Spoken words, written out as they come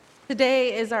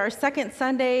Today is our second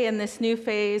Sunday in this new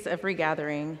phase of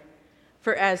regathering.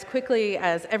 For as quickly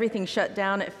as everything shut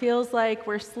down, it feels like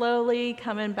we're slowly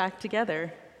coming back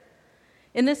together.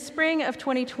 In this spring of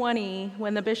 2020,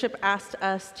 when the bishop asked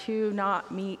us to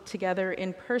not meet together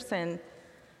in person,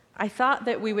 I thought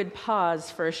that we would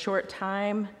pause for a short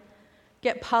time,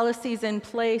 get policies in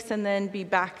place, and then be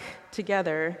back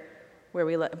together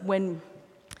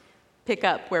pick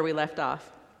up where we left off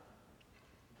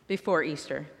before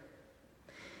Easter.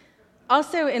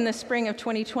 Also in the spring of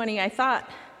 2020, I thought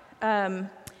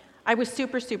I was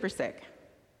super sick,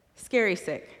 scary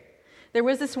sick. There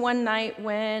was this one night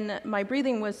when my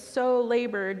breathing was so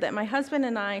labored that my husband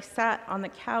and I sat on the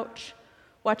couch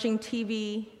watching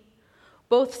TV,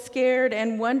 both scared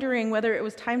and wondering whether it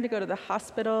was time to go to the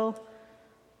hospital,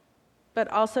 but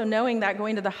also knowing that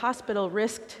going to the hospital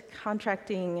risked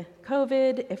contracting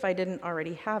COVID if I didn't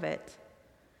already have it.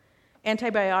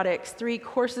 Antibiotics, 3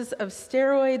 courses of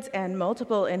steroids, and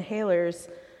multiple inhalers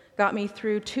got me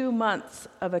through 2 months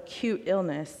of acute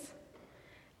illness.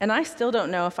 And I still don't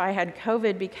know if I had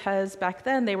COVID because back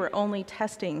then they were only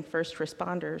testing first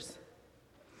responders.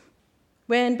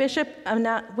 When Bishop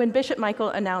Michael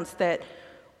announced that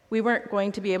we weren't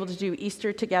going to be able to do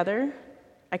Easter together,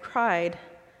 I cried.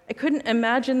 I couldn't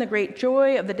imagine the great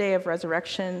joy of the day of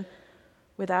resurrection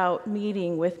without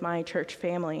meeting with my church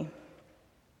family.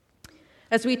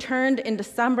 As we turned into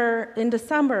summer,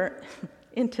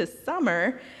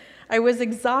 I was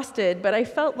exhausted, but I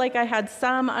felt like I had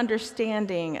some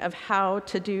understanding of how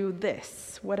to do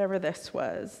this, whatever this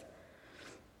was.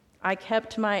 I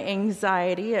kept my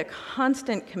anxiety a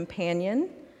constant companion,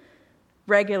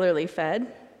 regularly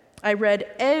fed. I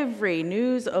read every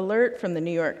news alert from the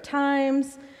New York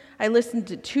Times. I listened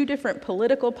to 2 different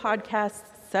political podcasts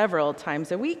several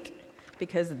times a week,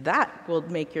 because that will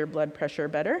make your blood pressure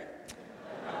better.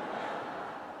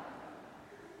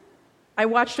 I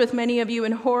watched with many of you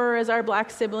in horror as our Black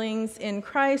siblings in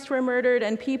Christ were murdered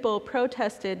and people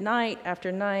protested night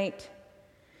after night.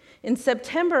 In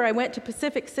September, I went to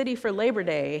Pacific City for Labor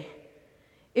Day.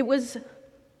 It was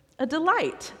a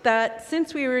delight that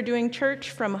since we were doing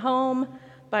church from home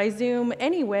by Zoom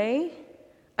anyway,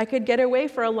 I could get away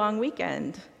for a long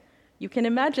weekend. You can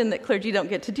imagine that clergy don't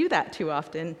get to do that too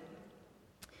often.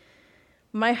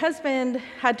 My husband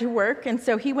had to work, and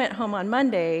so he went home on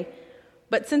Monday.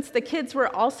 But since the kids were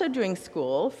also doing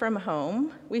school from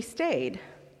home, we stayed.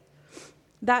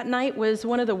 That night was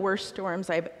one of the worst storms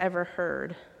I've ever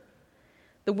heard.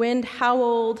 The wind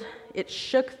howled, it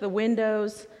shook the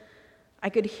windows. I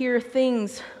could hear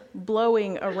things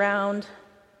blowing around.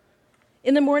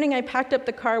 In the morning, I packed up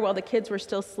the car while the kids were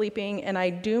still sleeping, and I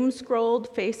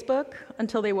doom-scrolled Facebook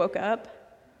until they woke up.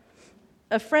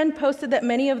 A friend posted that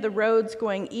many of the roads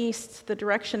going east, the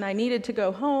direction I needed to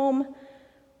go home,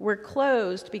 were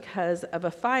closed because of a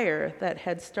fire that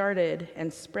had started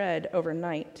and spread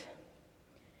overnight.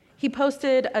 He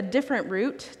posted a different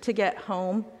route to get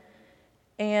home,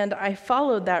 and I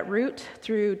followed that route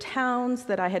through towns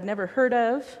that I had never heard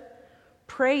of,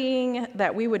 praying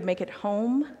that we would make it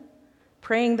home,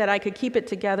 praying that I could keep it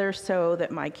together so that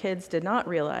my kids did not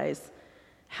realize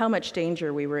how much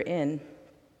danger we were in.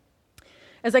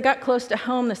 As I got close to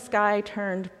home, the sky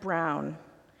turned brown.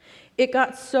 It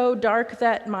got so dark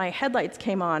that my headlights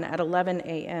came on at 11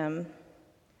 a.m.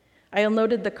 I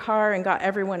unloaded the car and got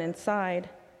everyone inside.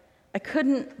 I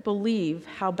couldn't believe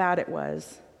how bad it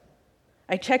was.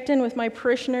 I checked in with my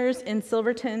parishioners in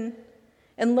Silverton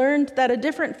and learned that a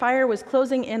different fire was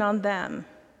closing in on them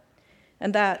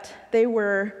and that they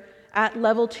were at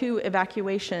level 2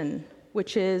 evacuation,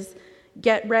 which is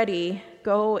get ready,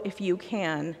 go if you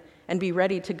can, and be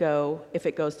ready to go if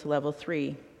it goes to level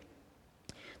 3.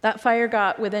 That fire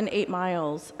got within 8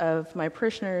 miles of my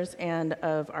parishioners and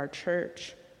of our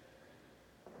church.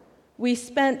 We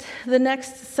spent the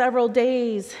next several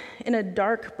days in a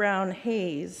dark brown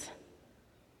haze.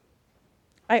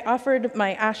 I offered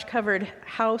my ash-covered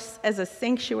house as a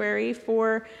sanctuary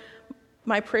for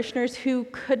my parishioners who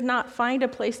could not find a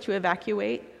place to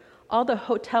evacuate. All the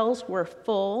hotels were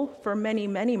full for many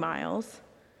miles.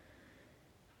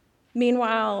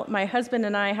 Meanwhile, my husband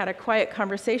and I had a quiet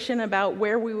conversation about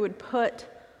where we would put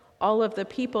all of the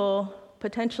people,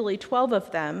 potentially 12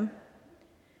 of them,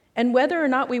 and whether or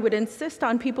not we would insist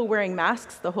on people wearing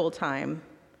masks the whole time,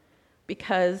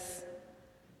 because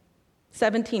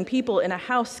 17 people in a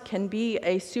house can be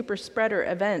a super spreader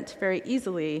event very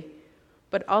easily,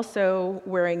 but also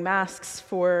wearing masks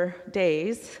for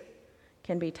days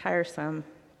can be tiresome.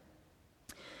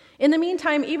 In the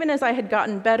meantime, even as I had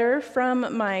gotten better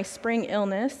from my spring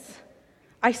illness,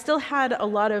 I still had a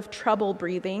lot of trouble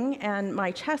breathing and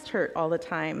my chest hurt all the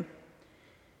time.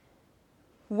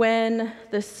 When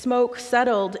the smoke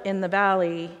settled in the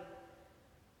valley,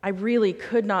 I really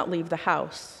could not leave the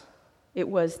house. It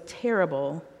was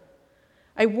terrible.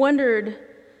 I wondered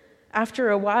after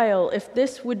a while if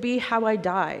this would be how I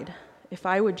died, if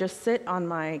I would just sit on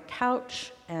my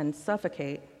couch and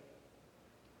suffocate.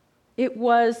 It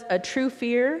was a true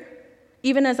fear,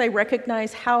 even as I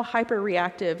recognize how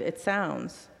hyperreactive it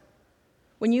sounds.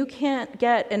 When you can't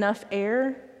get enough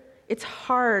air, it's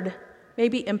hard,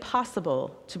 maybe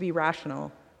impossible, to be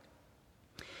rational.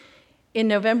 In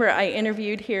November, I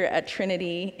interviewed here at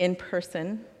Trinity in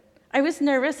person. I was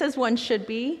nervous, as one should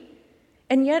be,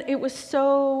 and yet it was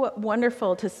so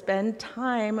wonderful to spend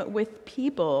time with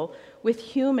people, with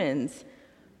humans,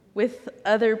 with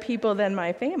other people than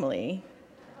my family.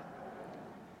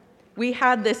 We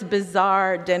had this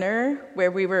bizarre dinner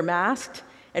where we were masked,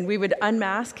 and we would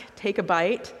unmask, take a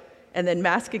bite, and then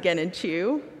mask again and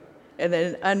chew, and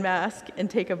then unmask and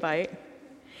take a bite.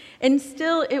 And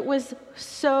still, it was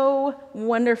so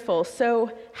wonderful,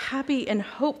 so happy and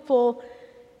hopeful,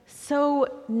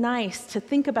 so nice to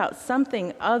think about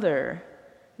something other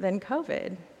than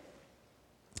COVID.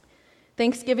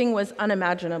 Thanksgiving was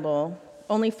unimaginable,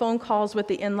 only phone calls with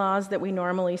the in-laws that we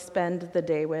normally spend the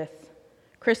day with.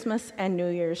 Christmas and New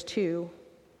Year's too.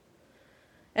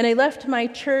 And I left my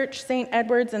church, St.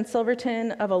 Edward's in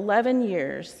Silverton, of 11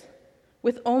 years,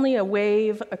 with only a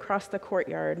wave across the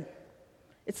courtyard.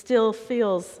 It still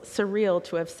feels surreal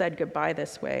to have said goodbye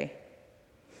this way.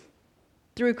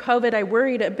 Through COVID, I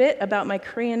worried a bit about my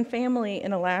Korean family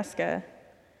in Alaska.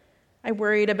 I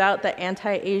worried about the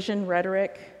anti-Asian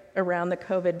rhetoric around the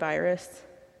COVID virus.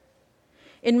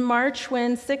 In March,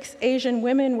 when 6 Asian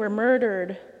women were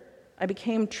murdered, I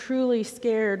became truly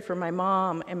scared for my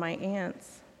mom and my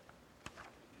aunts.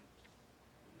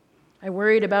 I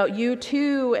worried about you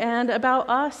too, and about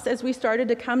us as we started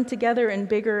to come together in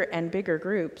bigger and bigger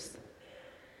groups.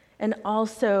 And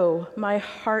also, my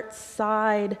heart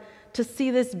sighed to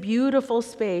see this beautiful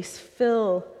space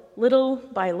fill little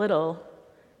by little,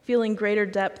 feeling greater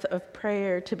depth of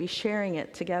prayer to be sharing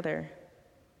it together.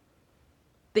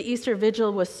 The Easter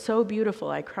Vigil was so beautiful,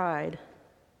 I cried.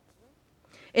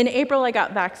 In April, I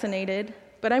got vaccinated,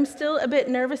 but I'm still a bit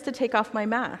nervous to take off my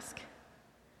mask.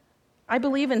 I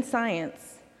believe in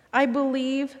science. I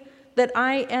believe that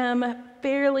I am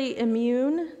fairly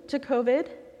immune to COVID,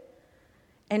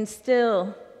 and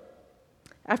still,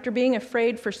 after being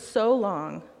afraid for so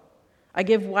long, I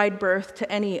give wide berth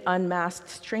to any unmasked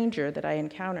stranger that I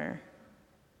encounter.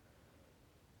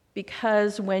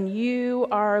 Because when you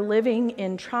are living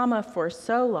in trauma for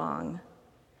so long,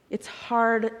 it's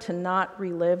hard to not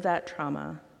relive that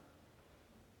trauma.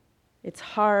 It's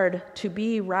hard to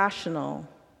be rational.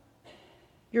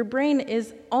 Your brain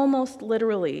is almost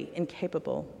literally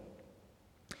incapable.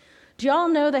 Do y'all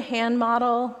know the hand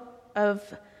model of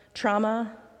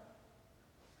trauma?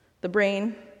 The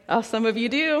brain? Oh, some of you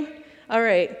do. All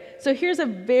right, so here's a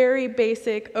very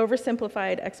basic,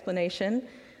 oversimplified explanation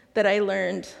that I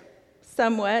learned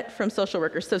somewhat from social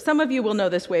workers. So some of you will know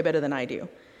this way better than I do.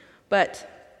 But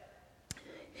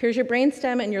here's your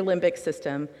brainstem and your limbic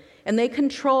system, and they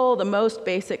control the most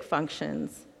basic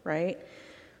functions, right?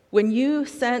 When you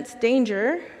sense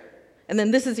danger, and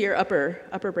then this is your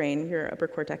upper brain, your upper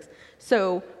cortex.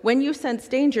 So when you sense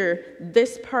danger,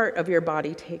 this part of your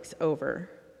body takes over.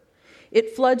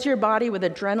 It floods your body with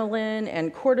adrenaline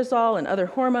and cortisol and other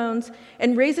hormones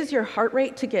and raises your heart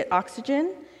rate to get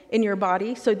oxygen in your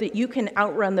body so that you can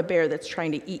outrun the bear that's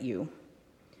trying to eat you.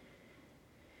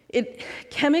 It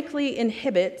chemically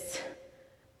inhibits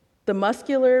the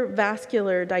muscular,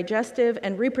 vascular, digestive,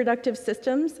 and reproductive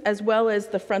systems, as well as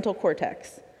the frontal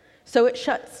cortex. So it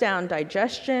shuts down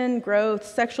digestion, growth,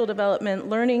 sexual development,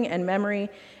 learning, and memory,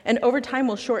 and over time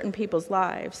will shorten people's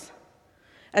lives.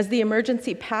 As the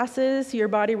emergency passes, your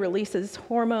body releases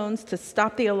hormones to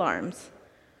stop the alarms,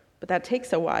 but that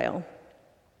takes a while.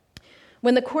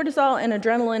 When the cortisol and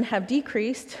adrenaline have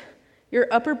decreased, your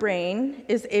upper brain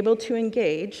is able to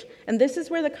engage, and this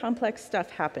is where the complex stuff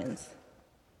happens.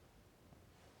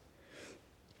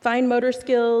 Fine motor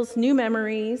skills, new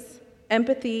memories,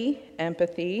 empathy,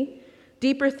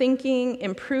 deeper thinking,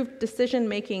 improved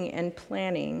decision-making, and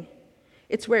planning.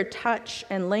 It's where touch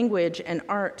and language and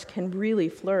art can really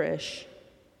flourish.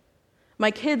 My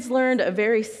kids learned a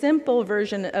very simple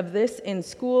version of this in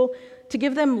school to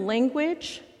give them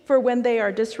language for when they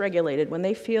are dysregulated, when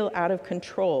they feel out of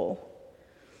control.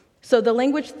 So the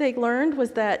language they learned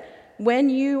was that when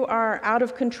you are out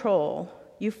of control,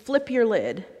 you flip your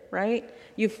lid, right?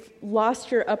 You've lost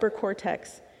your upper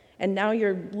cortex, and now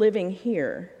you're living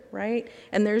here, right?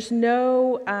 And there's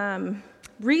no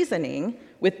reasoning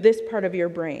with this part of your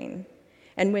brain.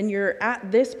 And when you're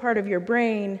at this part of your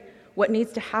brain, what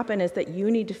needs to happen is that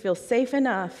you need to feel safe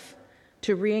enough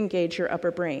to re-engage your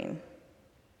upper brain.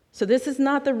 So this is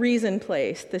not the reason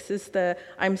place. This is the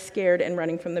I'm scared and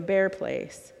running from the bear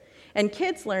place. And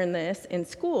kids learn this in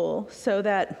school so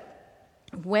that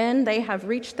when they have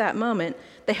reached that moment,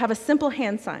 they have a simple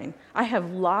hand sign. I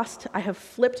have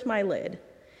flipped my lid.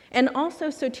 And also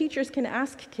so teachers can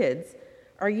ask kids,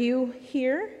 are you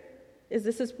here? Is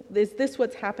this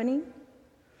what's happening?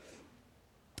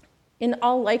 In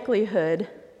all likelihood,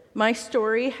 my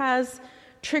story has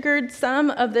triggered some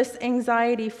of this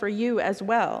anxiety for you as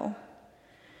well.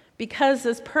 Because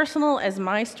as personal as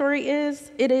my story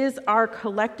is, it is our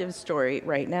collective story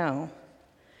right now.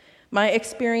 My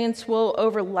experience will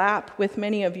overlap with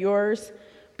many of yours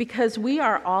because we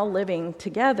are all living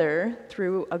together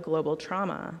through a global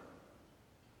trauma.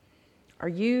 Are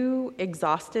you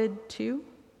exhausted too?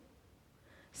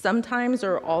 Sometimes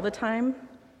or all the time?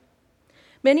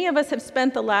 Many of us have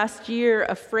spent the last year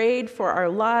afraid for our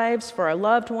lives, for our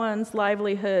loved ones'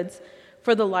 livelihoods,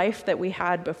 for the life that we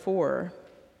had before.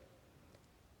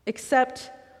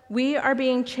 Except we are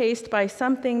being chased by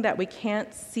something that we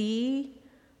can't see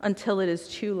until it is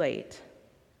too late.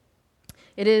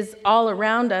 It is all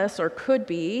around us, or could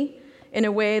be, in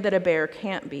a way that a bear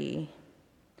can't be.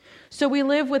 So we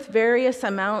live with various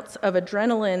amounts of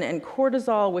adrenaline and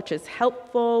cortisol, which is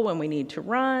helpful when we need to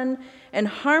run, and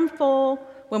harmful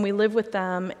when we live with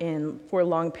them for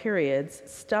long periods,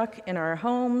 stuck in our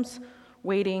homes,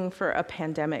 waiting for a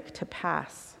pandemic to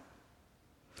pass.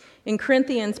 In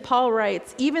Corinthians, Paul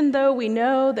writes, even though we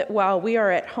know that while we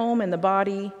are at home in the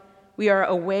body, we are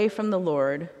away from the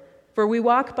Lord, for we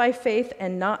walk by faith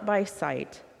and not by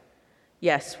sight.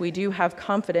 Yes, we do have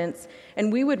confidence,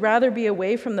 and we would rather be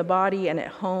away from the body and at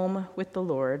home with the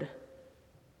Lord.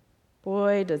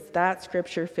 Boy, does that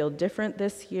scripture feel different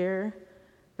this year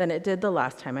than it did the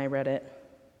last time I read it.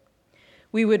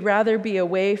 We would rather be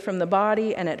away from the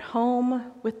body and at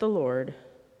home with the Lord.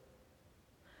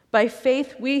 By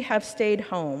faith, we have stayed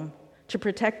home to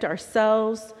protect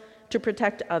ourselves, to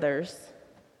protect others.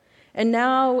 And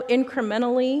now,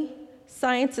 incrementally,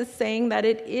 science is saying that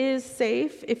it is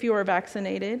safe, if you are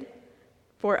vaccinated,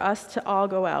 for us to all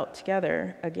go out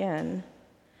together again,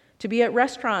 to be at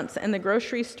restaurants and the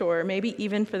grocery store, maybe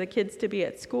even for the kids to be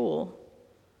at school.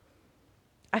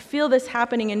 I feel this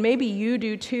happening, and maybe you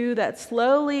do too, that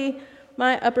slowly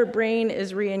my upper brain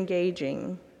is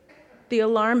re-engaging. The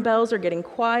alarm bells are getting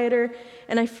quieter,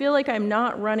 and I feel like I'm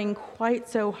not running quite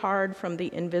so hard from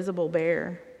the invisible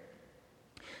bear.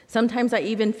 Sometimes I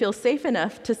even feel safe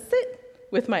enough to sit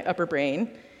with my upper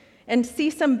brain and see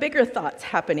some bigger thoughts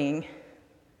happening.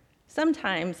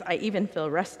 Sometimes I even feel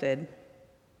rested.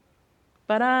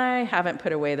 But I haven't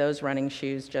put away those running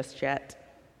shoes just yet.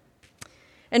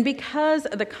 And because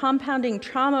of the compounding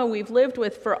trauma we've lived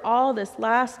with for all this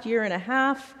last year and a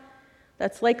half,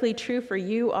 that's likely true for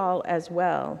you all as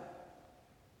well.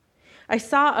 I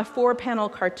saw a 4-panel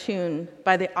cartoon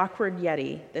by the Awkward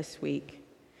Yeti this week.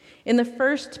 In the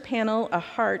first panel, a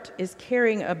heart is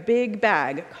carrying a big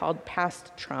bag called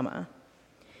past trauma.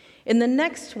 In the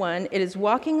next one, it is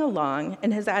walking along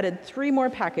and has added 3 more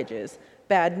packages: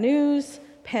 bad news,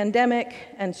 pandemic,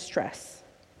 and stress.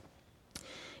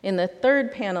 In the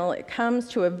third panel, it comes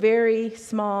to a very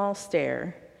small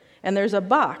stair, and there's a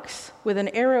box with an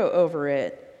arrow over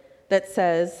it that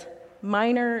says,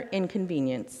 minor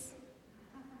inconvenience.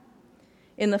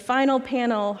 In the final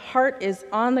panel, heart is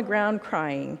on the ground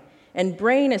crying, and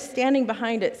brain is standing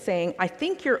behind it saying, I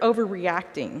think you're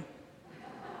overreacting.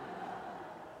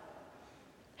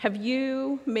 Have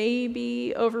you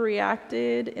maybe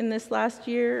overreacted in this last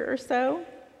year or so?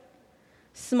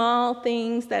 Small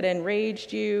things that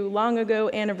enraged you, long ago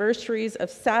anniversaries of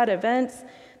sad events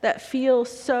that feel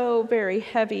so very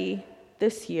heavy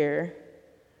this year,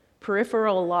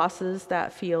 peripheral losses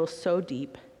that feel so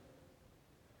deep.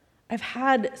 I've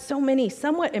had so many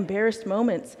somewhat embarrassed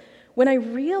moments when I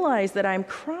realize that I'm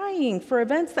crying for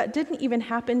events that didn't even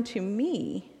happen to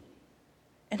me.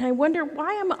 And I wonder,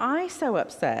 why am I so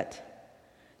upset?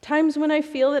 Times when I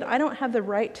feel that I don't have the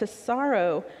right to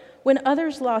sorrow, when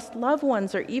others lost loved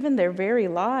ones or even their very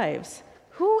lives.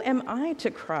 Who am I to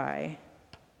cry?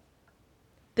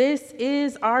 This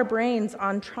is our brains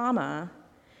on trauma.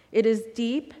 It is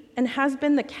deep and has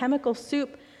been the chemical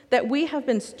soup that we have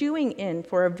been stewing in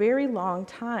for a very long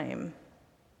time.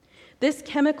 This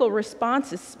chemical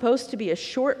response is supposed to be a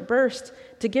short burst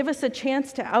to give us a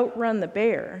chance to outrun the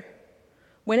bear.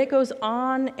 When it goes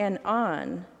on and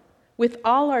on, with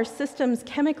all our systems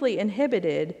chemically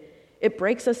inhibited, it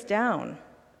breaks us down.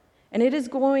 And it is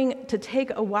going to take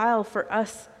a while for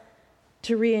us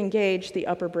to re-engage the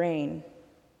upper brain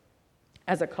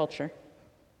as a culture.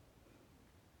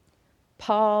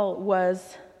 Paul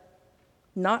was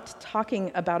not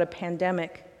talking about a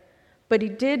pandemic, but he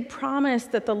did promise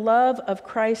that the love of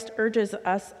Christ urges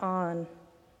us on.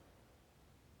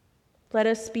 Let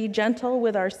us be gentle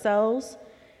with ourselves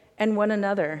and one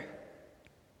another.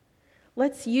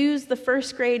 Let's use the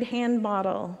first grade hand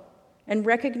model and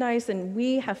recognize that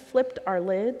we have flipped our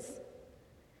lids,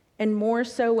 and more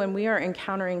so when we are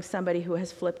encountering somebody who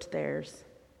has flipped theirs.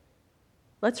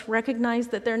 Let's recognize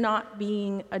that they're not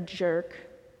being a jerk.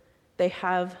 They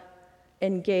have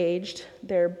engaged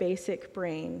their basic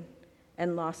brain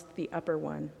and lost the upper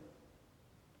one.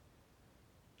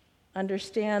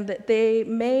 Understand that they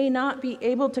may not be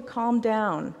able to calm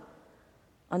down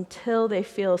until they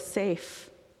feel safe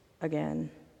again.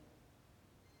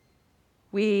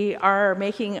 We are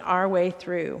making our way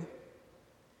through.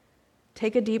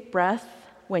 Take a deep breath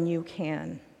when you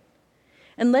can.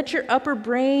 And let your upper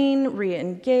brain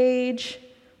re-engage.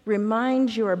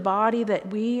 Remind your body that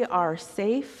we are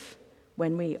safe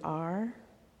when we are.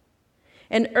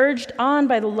 And urged on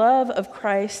by the love of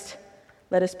Christ,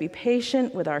 let us be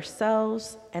patient with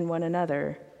ourselves and one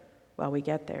another while we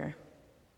get there.